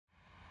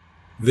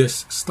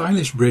This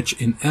stylish bridge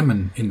in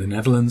Emmen in the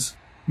Netherlands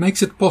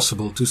makes it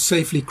possible to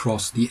safely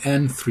cross the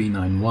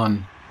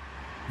N391.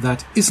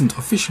 That isn't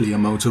officially a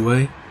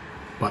motorway,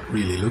 but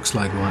really looks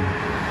like one.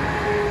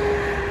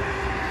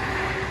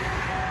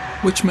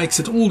 Which makes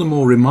it all the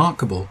more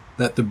remarkable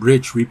that the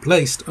bridge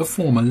replaced a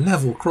former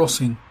level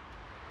crossing.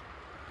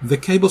 The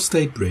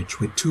cable-stayed bridge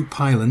with 2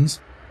 pylons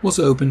was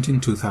opened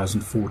in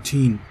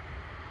 2014.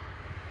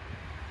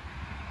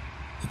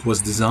 It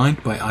was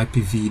designed by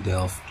IPV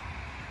Delft.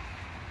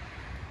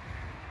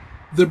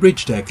 The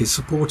bridge deck is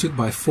supported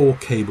by 4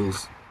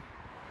 cables.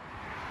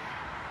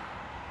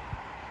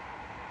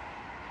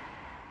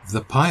 The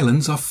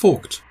pylons are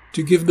forked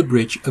to give the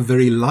bridge a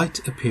very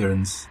light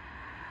appearance.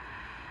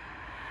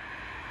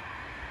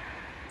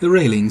 The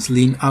railings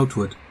lean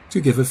outward to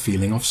give a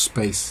feeling of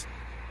space.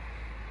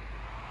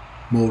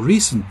 More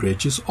recent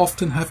bridges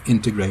often have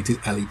integrated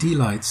LED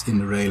lights in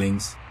the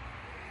railings,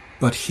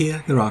 but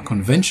here there are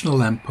conventional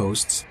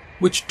lampposts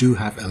which do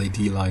have LED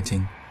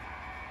lighting.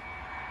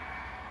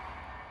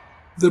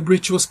 The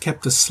bridge was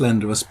kept as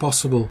slender as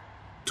possible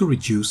to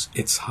reduce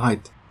its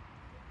height.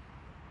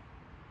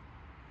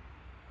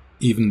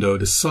 Even though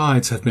the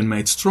sides have been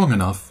made strong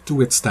enough to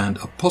withstand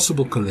a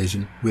possible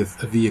collision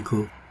with a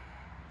vehicle,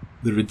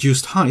 the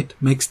reduced height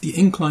makes the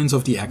inclines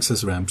of the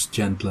access ramps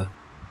gentler.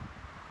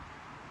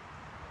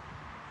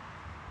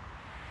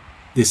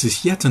 This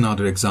is yet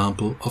another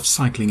example of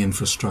cycling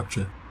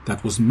infrastructure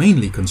that was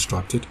mainly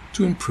constructed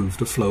to improve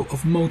the flow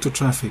of motor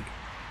traffic.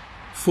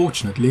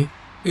 Fortunately,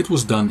 it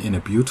was done in a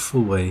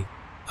beautiful way,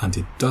 and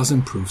it does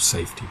improve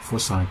safety for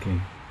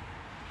cycling.